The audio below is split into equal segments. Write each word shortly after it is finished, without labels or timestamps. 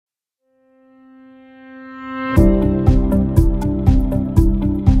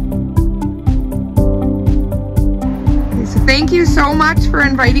thank you so much for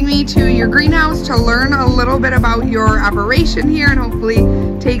inviting me to your greenhouse to learn a little bit about your operation here and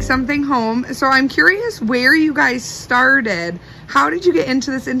hopefully take something home. So I'm curious where you guys started. How did you get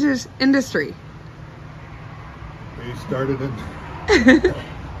into this industry? We started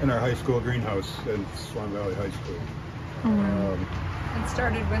in our high school greenhouse at Swan Valley High School. It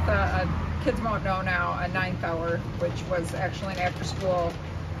started with kids won't know now, a 9th hour, which was actually an after-school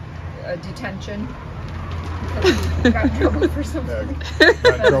detention. We got in trouble for something. That's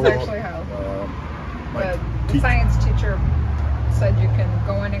actually how. The science teacher said you can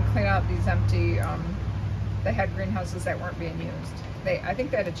go in and clean out these empty, they had greenhouses that weren't being used. I think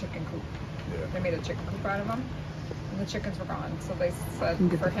they had a chicken coop. Yeah. They made a chicken coop out of them, and the chickens were gone. So they said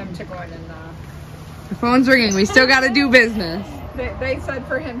for him to go in and... The phone's ringing. We still got to do business. They said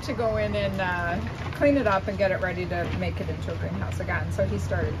for him to go in and clean it up and get it ready to make it into a greenhouse again. So he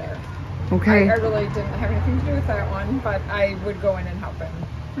started there. Okay. I really didn't have anything to do with that one, but I would go in and help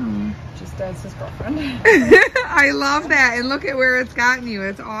him. Just as his girlfriend. I love that. And look at where it's gotten you.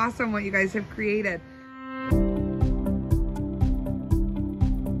 It's awesome what you guys have created.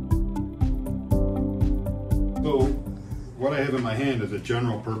 So what I have in my hand is a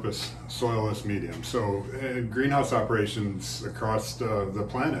general purpose soilless medium. So greenhouse operations across the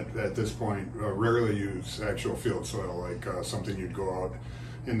planet at this point rarely use actual field soil, like something you'd go out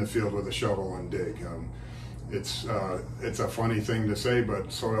in the field with a shovel and dig. It's a funny thing to say,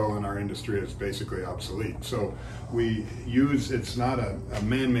 but soil in our industry is basically obsolete. So we use, it's not a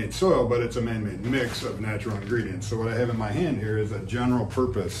man-made soil, but it's a man-made mix of natural ingredients. So what I have in my hand here is a general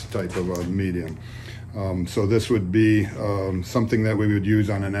purpose type of a medium. So this would be something that we would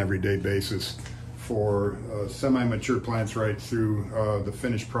use on an everyday basis for semi-mature plants right through the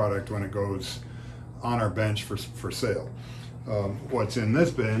finished product when it goes on our bench for sale. What's in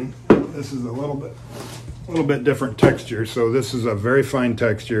this bin, this is a little bit different texture. So this is a very fine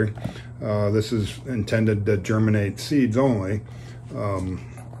texture. This is intended to germinate seeds only.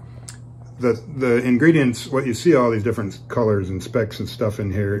 The ingredients, what you see all these different colors and specks and stuff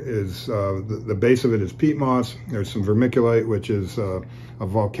in here is the base of it is peat moss. There's some vermiculite, which is a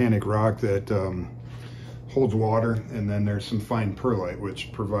volcanic rock that holds water, and then there's some fine perlite,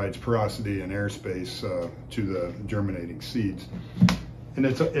 which provides porosity and airspace to the germinating seeds. And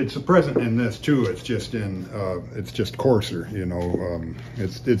it's present in this too. It's just it's just coarser, you know.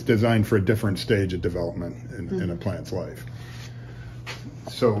 It's designed for a different stage of development in a plant's life.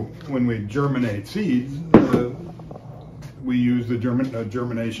 So when we germinate seeds, we use the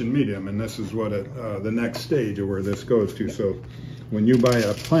germination medium, and this is what the next stage of where this goes to. So when you buy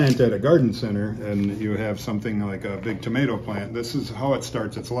a plant at a garden center and you have something like a big tomato plant, this is how it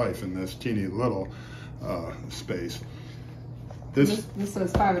starts its life in this teeny little space. This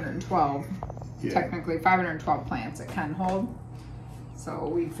says 512, technically 512 plants it can hold. So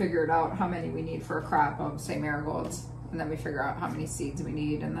we figured out how many we need for a crop of, say, marigolds, and then we figure out how many seeds we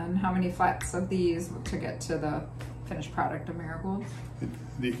need, and then how many flats of these to get to the finished product of marigolds.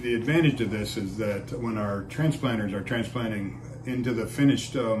 The advantage to this is that when our transplanters are transplanting into the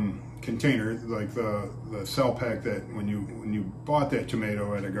finished container, like the cell pack that when you bought that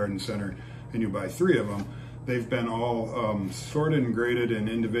tomato at a garden center and you buy 3 of them, they've been all sorted and graded and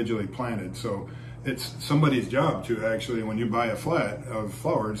individually planted. So it's somebody's job to actually, when you buy a flat of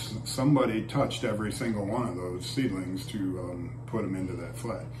flowers, somebody touched every single one of those seedlings to put them into that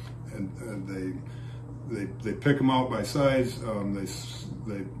flat. And they pick them out by size,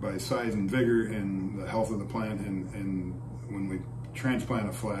 by size and vigor and the health of the plant. And when we transplant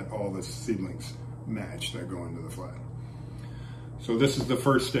a flat, all the seedlings match that go into the flat. So this is the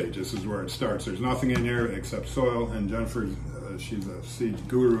first stage. This is where it starts. There's nothing in here except soil, and Jennifer, she's a seed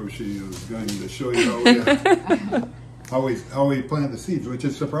guru. She is going to show you how we plant the seeds, which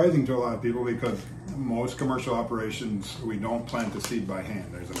is surprising to a lot of people because most commercial operations, we don't plant the seed by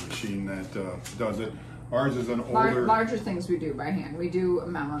hand. There's a machine that does it. Ours is an older... Larger things we do by hand. We do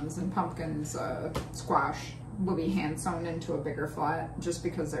melons and pumpkins, squash will be hand sown into a bigger flat just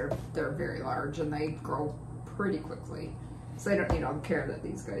because they're very large and they grow pretty quickly. So they don't need all the care that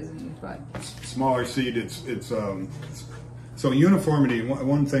these guys need, but... Smaller seed, so uniformity,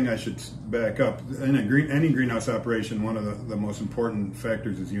 one thing I should back up, in any greenhouse operation, one of the most important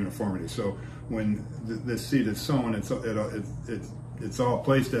factors is uniformity. So when this seed is sown, it's all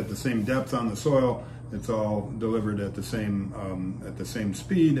placed at the same depth on the soil, it's all delivered at the same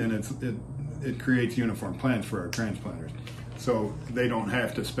speed, and it creates uniform plants for our transplanters. So they don't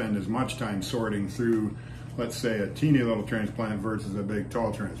have to spend as much time sorting through, let's say, a teeny little transplant versus a big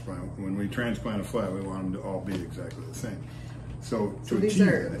tall transplant. When we transplant a flat, we want them to all be exactly the same. So So to these achieve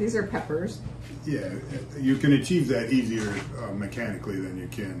are that, these are peppers. yeah, you can achieve that easier mechanically than you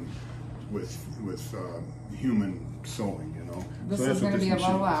can with human sewing, you know. This So is that's what going to be a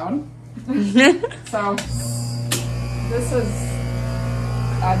machine little is. loud. So this is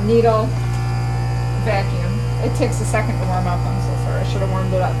a needle vacuum. It takes a second to warm up. I'm so sorry. I should have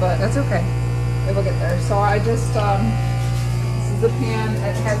warmed it up, but That's okay. it will get there. So I just this is the pan.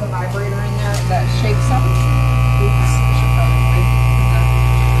 It has a vibrator in there that shakes them. Oops, I should probably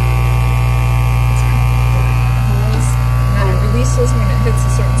and then it releases when it hits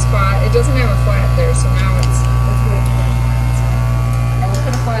a certain spot. It doesn't have a flat there, so now it's really flat. I will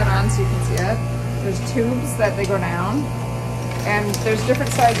put a flat on so you can see it. There's tubes that they go down, and there's different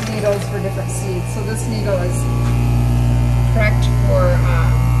size needles for different seeds. So this needle is correct for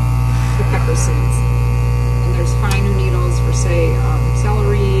the pepper seeds, and there's finer needles for say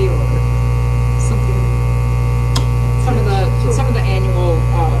celery or something. Some of the annual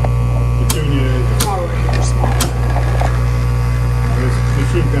Petunias. flowering are smaller. This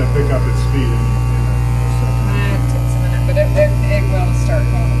machine's going to pick up its speed in a second. It takes a minute, but it will start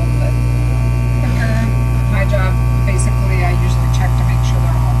going a little bit quicker. My job, basically, I usually check to make sure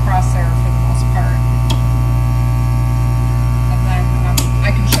they're all across there for the most part. And then I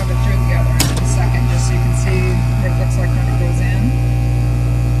can shove it through the other end in a second just so you can see what it looks like when it goes in.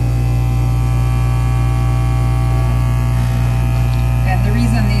 And the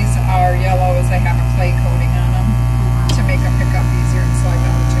reason these are yellow is they have a clay coating on them to make them pick up easier and slide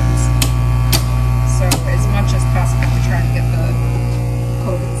down the tubes. So as much as possible, we try to get the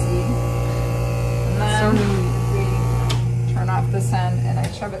coated seed. And then we turn off this end and I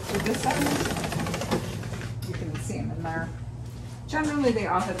shove it through this end. You can see them in there. Generally they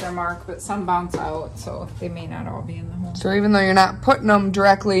all hit their mark, but some bounce out, so they may not all be in the hole. So even though you're not putting them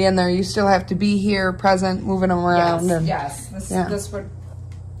directly in there, you still have to be here, present, moving them around. Yes, and, yes. yeah. This would,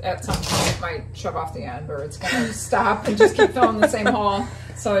 at some point, might shove off the end, or it's going to stop and just keep filling the same hole.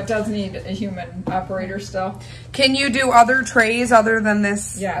 So it does need a human operator still. Can you do other trays other than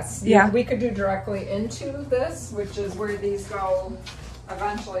this? Yes. Yeah. We could do directly into this, which is where these go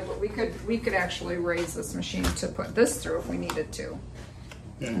eventually. But we could actually raise this machine to put this through if we needed to.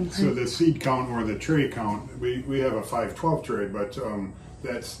 And so the seed count or the tray count, we have a 512 tray, but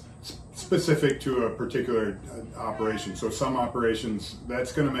that's specific to a particular operation. So some operations,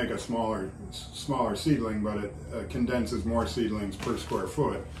 that's going to make a smaller seedling, but it condenses more seedlings per square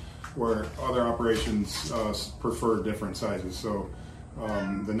foot, where other operations prefer different sizes. So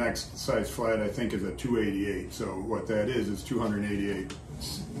the next size flat, I think, is a 288. So what that is 288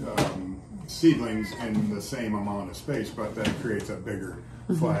 seedlings in the same amount of space, but that creates a bigger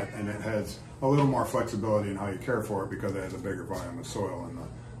flat, and it has a little more flexibility in how you care for it because it has a bigger volume of soil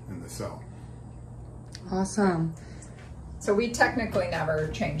in the cell. Awesome. So we technically never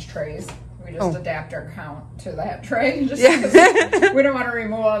change trays. We just adapt our count to that tray. Just Yeah. because we don't want to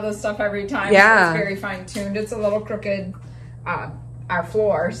remove all this stuff every time. Yeah. So it's very fine tuned. It's a little crooked, our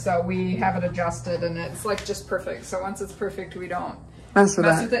floor, so we have it adjusted and it's like just perfect. So once it's perfect, we don't Mess with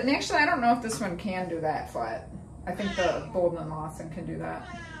mess that. with it. And actually, I don't know if this one can do that flat. I think the Bolden and Lawson can do that,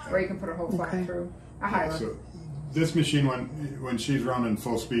 where you can put a whole flat Okay. through a higher. So this machine, when she's running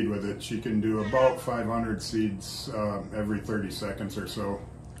full speed with it, she can do about 500 seeds every 30 seconds or so.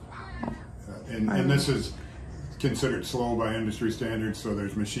 And this is considered slow by industry standards, so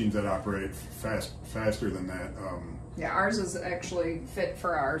there's machines that operate faster than that. Yeah, ours is actually fit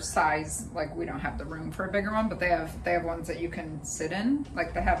for our size. Like, we don't have the room for a bigger one, but they have ones that you can sit in.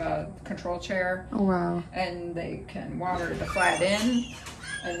 Like, they have a control chair. Oh, wow. And they can water the flat in,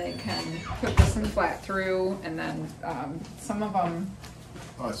 and they can put this in flat through, and then some of them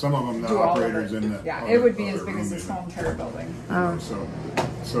the do all of operators it. in the Yeah, other- it would be as other big room as this even. whole entire building. Oh.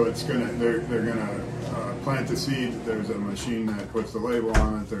 So it's they're gonna plant the seed. There's a machine that puts the label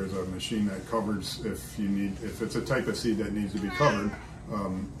on it. There's a machine that covers if it's a type of seed that needs to be covered.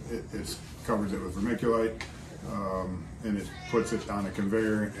 It covers it with vermiculite, and it puts it on a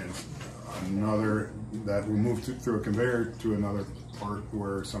conveyor, and another that will move through a conveyor to another part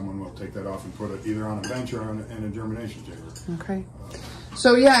where someone will take that off and put it either on a bench or in a germination chamber. Okay.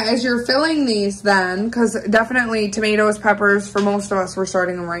 So yeah, as you're filling these then, because definitely tomatoes, peppers, for most of us, we're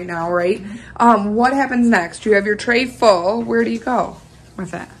starting them right now, right? What happens next? You have your tray full. Where do you go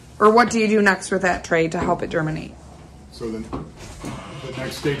with that? Or what do you do next with that tray to help it germinate? So the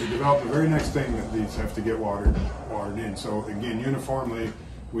next stage of development, the very next thing that these have to get watered in. So again, uniformly,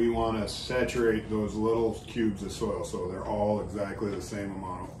 we want to saturate those little cubes of soil so they're all exactly the same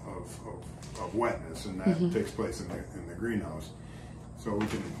amount of wetness, and that takes place in the greenhouse. So we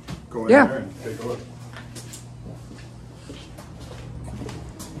can go in there and take a look.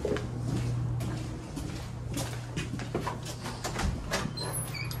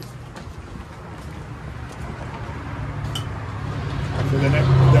 So the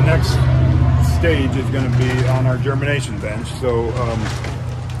next stage is going to be on our germination bench. So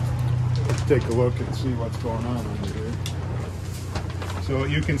let's take a look and see what's going on under here. So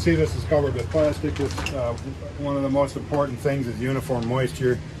you can see this is covered with plastic. This, one of the most important things is uniform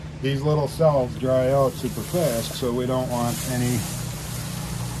moisture. These little cells dry out super fast, so we don't want any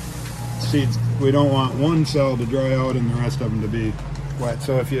seeds. We don't want one cell to dry out and the rest of them to be wet.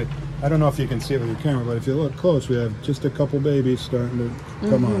 So if you, I don't know if you can see it with your camera, but if you look close, we have just a couple babies starting to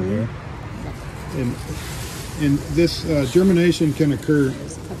come on here. And this germination can occur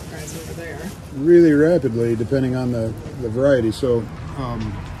There's a couple guys over there. really rapidly depending on the variety. So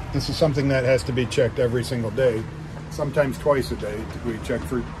this is something that has to be checked every single day, sometimes twice a day. We check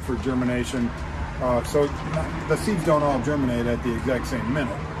for germination. So the seeds don't all germinate at the exact same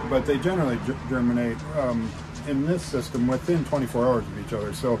minute, but they generally germinate in this system within 24 hours of each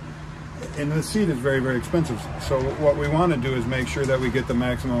other. So, and the seed is very, very expensive. So what we want to do is make sure that we get the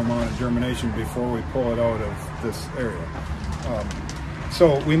maximum amount of germination before we pull it out of this area.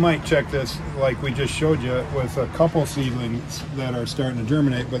 So we might check this like we just showed you with a couple seedlings that are starting to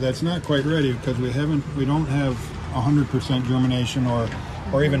germinate, but that's not quite ready because we don't have 100% germination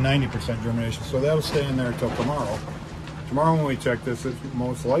or even 90% germination. So that'll stay in there until tomorrow. Tomorrow when we check this, it's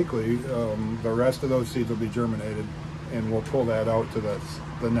most likely the rest of those seeds will be germinated, and we'll pull that out to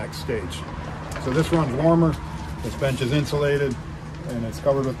the next stage. So this runs warmer, this bench is insulated, and it's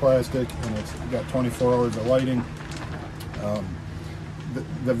covered with plastic, and it's got 24 hours of lighting.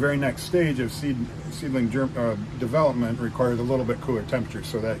 The very next stage of seedling development requires a little bit cooler temperature,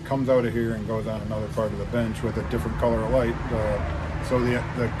 so that comes out of here and goes on another part of the bench with a different color of light. So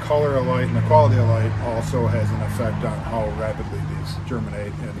the color of light and the quality of light also has an effect on how rapidly these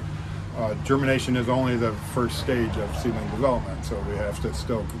germinate. And germination is only the first stage of seedling development, so we have to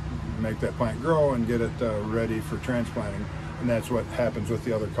still make that plant grow and get it ready for transplanting, and that's what happens with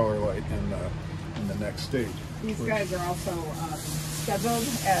the other color light in the next stage. These guys are also scheduled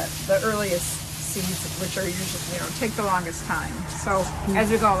at the earliest seeds, which are usually, take the longest time. So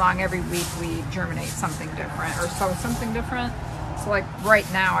as we go along every week, we germinate something different or sow something different. So like right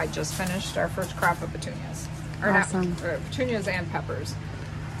now, I just finished our first crop of petunias. Awesome. Petunias and peppers.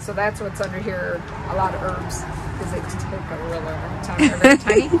 So that's what's under here, a lot of herbs, because they take a really long time. They're very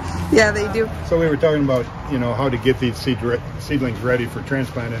tiny. Yeah, they do. So we were talking about, how to get these seedlings ready for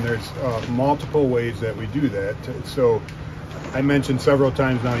transplant, and there's multiple ways that we do that. So I mentioned several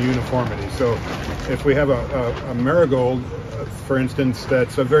times now uniformity. So if we have a marigold, for instance,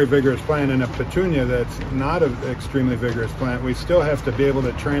 that's a very vigorous plant, and a petunia that's not an extremely vigorous plant, we still have to be able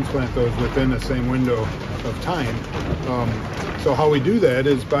to transplant those within the same window of time. So how we do that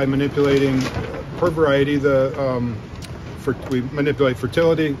is by manipulating per variety we manipulate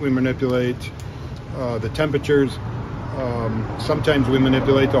fertility, we manipulate the temperatures, sometimes we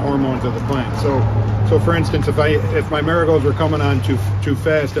manipulate the hormones of the plant. So for instance, if my marigolds were coming on too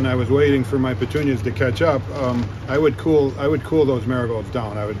fast and I was waiting for my petunias to catch up, I would cool those marigolds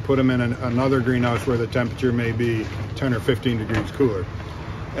down. I would put them in another greenhouse where the temperature may be 10 or 15 degrees cooler.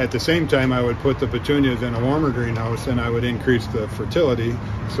 At the same time, I would put the petunias in a warmer greenhouse, and I would increase the fertility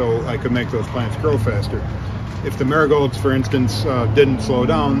so I could make those plants grow faster. If the marigolds, for instance, didn't slow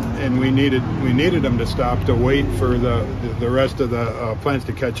down and we needed them to stop to wait for the rest of the plants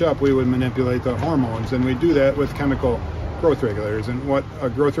to catch up, we would manipulate the hormones, and we do that with chemical growth regulators. And what a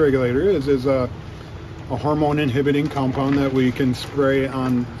growth regulator is a hormone inhibiting compound that we can spray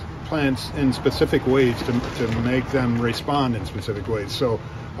on plants in specific ways to make them respond in specific ways. So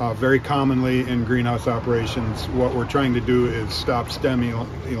very commonly in greenhouse operations, what we're trying to do is stop stem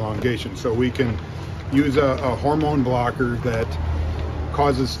elongation. So we can use a hormone blocker that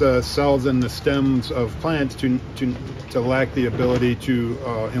causes the cells in the stems of plants to lack the ability to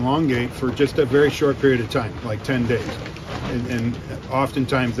elongate for just a very short period of time, like 10 days. And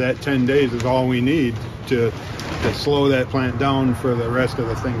oftentimes that 10 days is all we need to slow that plant down for the rest of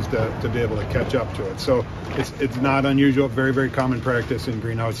the things to be able to catch up to it. So it's not unusual, very, very common practice in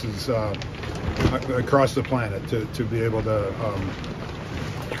greenhouses across the planet to be able to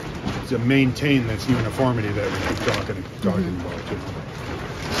maintain this uniformity that we keep talking about.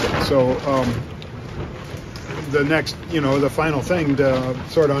 So the next, the final thing to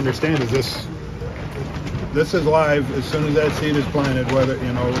sort of understand is this is live as soon as that seed is planted, whether,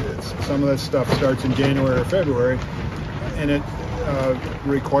 some of that stuff starts in January or February, and it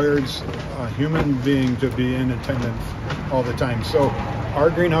requires a human being to be in attendance all the time. So our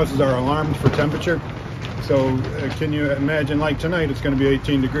greenhouses are alarmed for temperature. So can you imagine, like tonight, it's going to be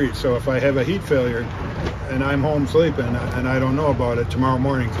 18 degrees. So if I have a heat failure and I'm home sleeping and I don't know about it, tomorrow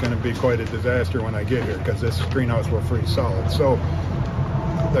morning is going to be quite a disaster when I get here because this greenhouse will freeze solid. So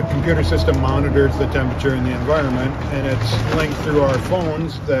the computer system monitors the temperature in the environment, and it's linked through our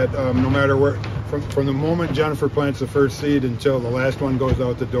phones that no matter where, from the moment Jennifer plants the first seed until the last one goes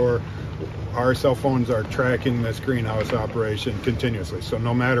out the door, our cell phones are tracking this greenhouse operation continuously. So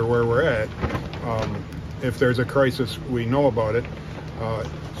no matter where we're at, if there's a crisis, we know about it.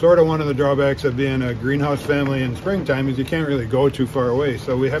 Sort of one of the drawbacks of being a greenhouse family in springtime is you can't really go too far away.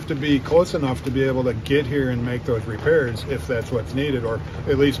 So we have to be close enough to be able to get here and make those repairs if that's what's needed, or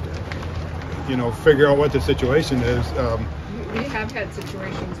at least, you know, figure out what the situation is. We have had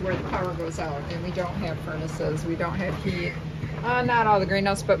situations where the power goes out and we don't have furnaces, we don't have heat. Not all the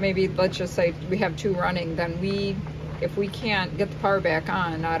greenhouse, but maybe let's just say we have 2 running, then if we can't get the power back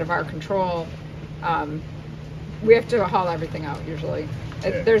on out of our control, we have to haul everything out usually.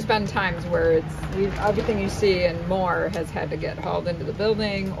 Yeah. There's been times where everything you see and more has had to get hauled into the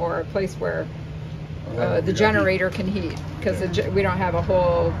building or a place where the generator can heat, because we don't have a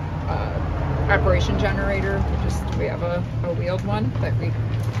whole operation generator. We have a wheeled one that we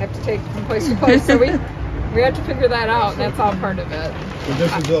have to take from place to place. So we have to figure that out, and that's all part of it. So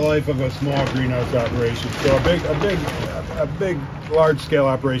this is the life of a small greenhouse operation. So a big large-scale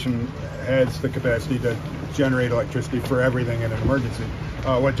operation has the capacity to generate electricity for everything in an emergency.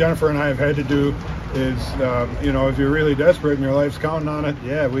 What Jennifer and I have had to do is, you know, if you're really desperate and your life's counting on it,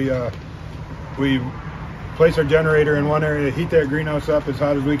 yeah, we place our generator in one area, heat that greenhouse up as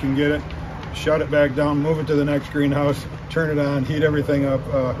hot as we can get it, shut it back down, move it to the next greenhouse, turn it on, heat everything up.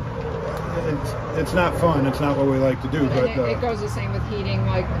 It's not fun. It's not what we like to do. But it goes the same with heating.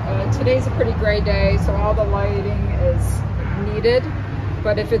 Like today's a pretty gray day, so all the lighting is needed.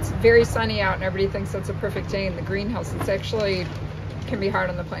 But if it's very sunny out and everybody thinks that's a perfect day in the greenhouse, it's actually can be hard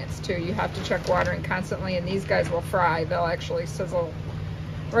on the plants too. You have to check watering constantly, and these guys will fry. They'll actually sizzle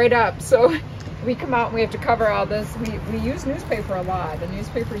right up. So we come out and we have to cover all this. We use newspaper a lot. The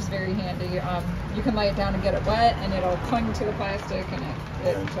newspaper is very handy. You can lay it down and get it wet, and it'll cling to the plastic, and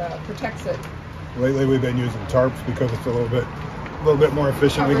it protects it. Lately we've been using tarps because it's a little bit more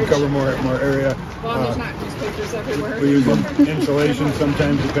efficient. Coverage. We can cover more area. Well, there's not newspapers everywhere. We use insulation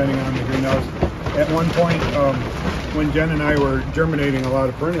sometimes depending on the greenhouse. At one point, when Jen and I were germinating a lot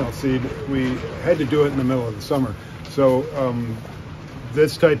of perennial seed, we had to do it in the middle of the summer. So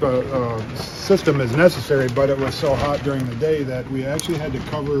this type of system is necessary, but it was so hot during the day that we actually had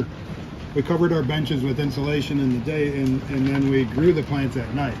to we covered our benches with insulation in the day, and then we grew the plants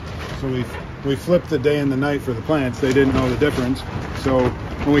at night. So we flipped the day and the night for the plants. They didn't know the difference. So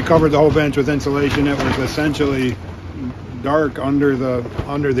when we covered the whole bench with insulation, it was essentially dark under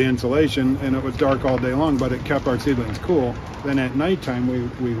the insulation, and it was dark all day long, but it kept our seedlings cool. Then at nighttime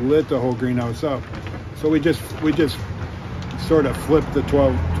we lit the whole greenhouse up. So we just sort of flipped the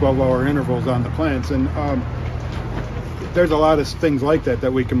 12-hour intervals on the plants, and there's a lot of things like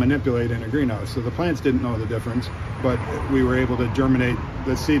that we can manipulate in a greenhouse. So the plants didn't know the difference, but we were able to germinate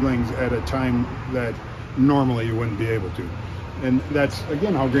the seedlings at a time that normally you wouldn't be able to. And that's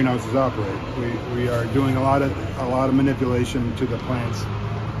again how greenhouses operate. We are doing a lot of manipulation to the plants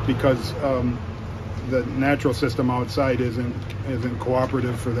because the natural system outside isn't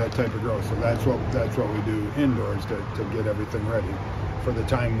cooperative for that type of growth. So that's what we do indoors to get everything ready for the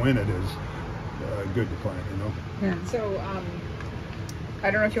time when it is good to plant, you know. Yeah. So I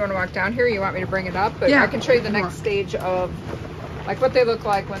don't know if you want to walk down here or you want me to bring it up, but yeah, I can show you the next stage of like what they look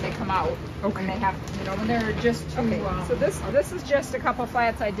like when they come out. Okay. And they have, you know, when they're just too, Okay. so this is just a couple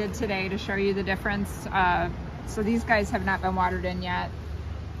flats I did today to show you the difference. So these guys have not been watered in yet,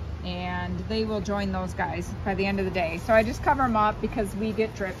 and they will join those guys by the end of the day. So I just cover them up because we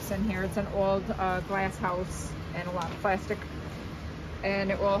get drips in here. It's an old glass house and a lot of plastic,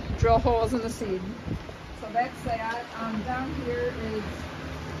 and it will drill holes in the seed. So that's that. Down here is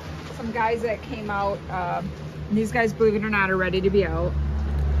some guys that came out. These guys, believe it or not, are ready to be out.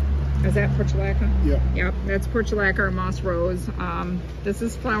 Is that portulaca? Yeah. Yep, that's portulaca or moss rose. This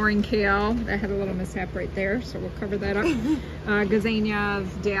is flowering kale. That had a little mishap right there, so we'll cover that up. Gazanias,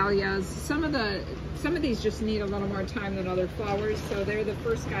 dahlias. Some of these just need a little more time than other flowers, so they're the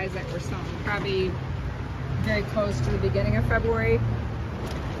first guys that were sown, probably very close to the beginning of February.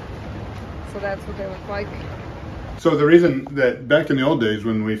 So that's what they look like. So the reason that back in the old days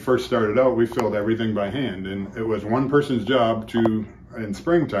when we first started out, we filled everything by hand, and it was one person's job to, in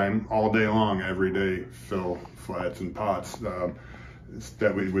springtime, all day long, every day, fill flats and pots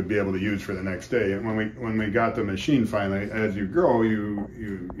that we would be able to use for the next day. And when we got the machine finally, as you grow,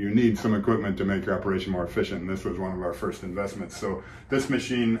 you need some equipment to make your operation more efficient. And this was one of our first investments. So this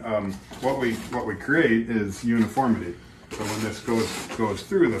machine, what we create is uniformity. So when this goes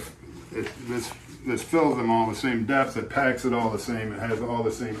through, this fills them all the same depth, it packs it all the same, it has all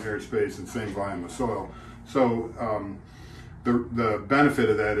the same airspace and same volume of soil. So the benefit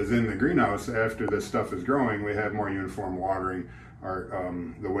of that is in the greenhouse, after this stuff is growing, we have more uniform watering.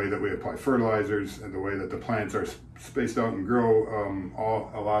 The way that we apply fertilizers and the way that the plants are spaced out and grow,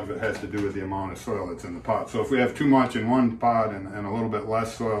 a lot of it has to do with the amount of soil that's in the pot. So if we have too much in one pot and a little bit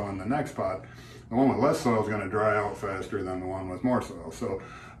less soil in the next pot, the one with less soil is going to dry out faster than the one with more soil. So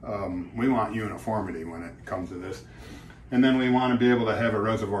we want uniformity when it comes to this. And then we want to be able to have a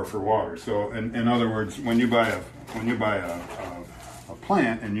reservoir for water. So in other words, when you buy a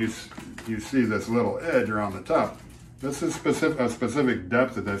plant and you see this little edge around the top, this is a specific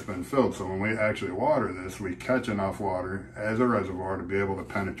depth that's been filled. So when we actually water this, we catch enough water as a reservoir to be able to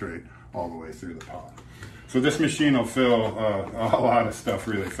penetrate all the way through the pot. So this machine will fill a lot of stuff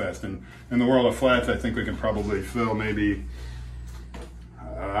really fast. And in the world of flats, I think we can probably fill maybe,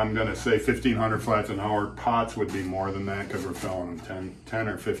 I'm going to say 1,500 flats an hour. Pots would be more than that because we're filling them 10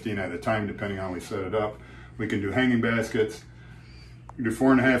 or 15 at a time, depending on how we set it up. We can do hanging baskets. You do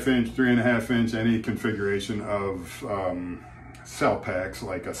 4.5 inch, 3.5 inch, any configuration of cell packs,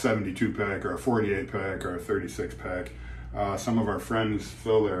 like a 72 pack or a 48 pack or a 36 pack. Some of our friends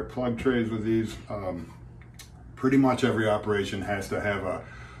fill their plug trays with these. Pretty much every operation has to have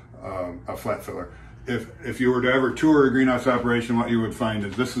a flat filler. If you were to ever tour a greenhouse operation, what you would find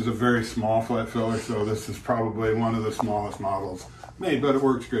is this is a very small flat filler, so this is probably one of the smallest models made, but it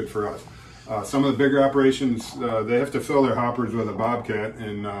works good for us. Some of the bigger operations, they have to fill their hoppers with a Bobcat,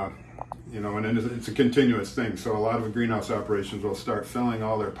 and and it's a continuous thing. So a lot of greenhouse operations will start filling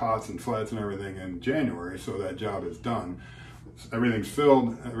all their pots and flats and everything in January, so that job is done. Everything's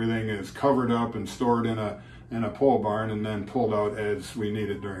filled, everything is covered up and stored in a pole barn, and then pulled out as we need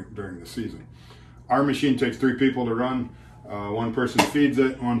it during the season. Our machine takes 3 people to run. One person feeds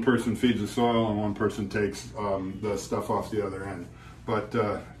it, one person feeds the soil, and one person takes the stuff off the other end. But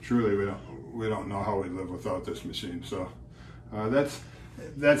truly, we don't know how we live without this machine. So that's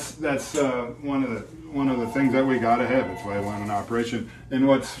one of the things that we got to have. It's why I want an operation. And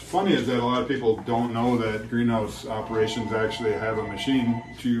what's funny is that a lot of people don't know that greenhouse operations actually have a machine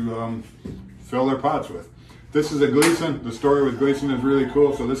to fill their pots with. This is a Gleason. The story with Gleason is really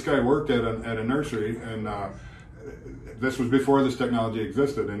cool. So this guy worked at a nursery, and this was before this technology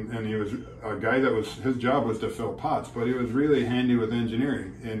existed, and he was a guy that his job was to fill pots, but he was really handy with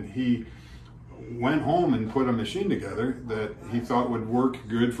engineering, and he went home and put a machine together that he thought would work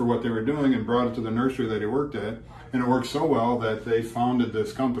good for what they were doing, and brought it to the nursery that he worked at, and it worked so well that they founded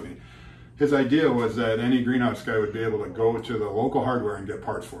this company. His idea was that any greenhouse guy would be able to go to the local hardware and get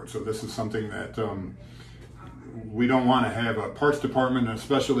parts for it. So this is something that we don't want to have a parts department, a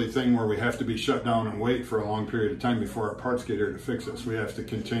specialty thing where we have to be shut down and wait for a long period of time before our parts get here to fix us. We have to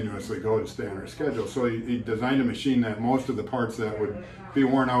continuously go to stay on our schedule. So he designed a machine that most of the parts that would be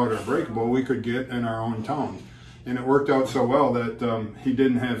worn out or breakable, we could get in our own town. And it worked out so well that he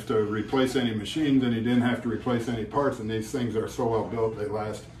didn't have to replace any machines, and he didn't have to replace any parts. And these things are so well built, they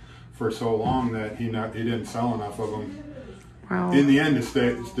last for so long that he didn't sell enough of them. Wow. In the end,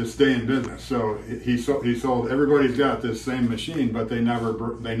 to stay in business. So he sold. Everybody's got this same machine, but they never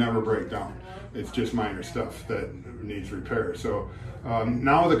break down. It's just minor stuff that needs repair. So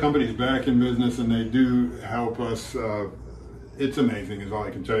now the company's back in business, and they do help us. It's amazing, is all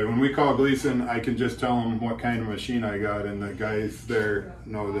I can tell you. When we call Gleason, I can just tell them what kind of machine I got, and the guys there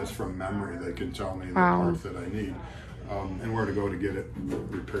know this from memory. They can tell me the parts that I need and where to go to get it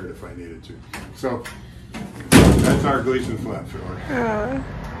repaired if I needed to. So that's our Gleason flat filler.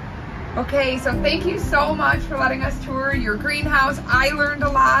 Okay, so thank you so much for letting us tour your greenhouse. I learned a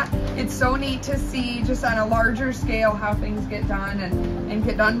lot. It's so neat to see just on a larger scale how things get done and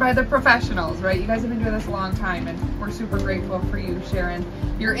get done by the professionals, right? You guys have been doing this a long time, and we're super grateful for you sharing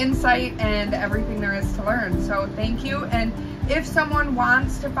your insight and everything there is to learn. So thank you. And if someone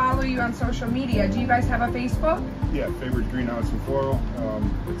wants to follow you on social media, do you guys have a Facebook? Yeah, Fabers Greenhouse and Floral.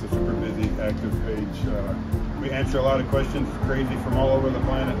 It's a super busy, active page. We answer a lot of questions, crazy, from all over the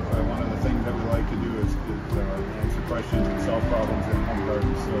planet. One of the things that we like to do is answer questions and solve problems in home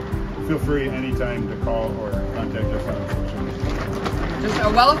gardens. So feel free anytime to call or contact us on social media. Just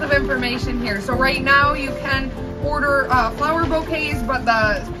a wealth of information here. So right now you can order flower bouquets, but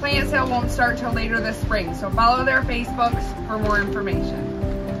the plant sale won't start till later this spring. So follow their Facebooks for more information.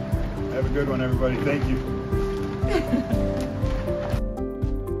 Have a good one, everybody. Thank you.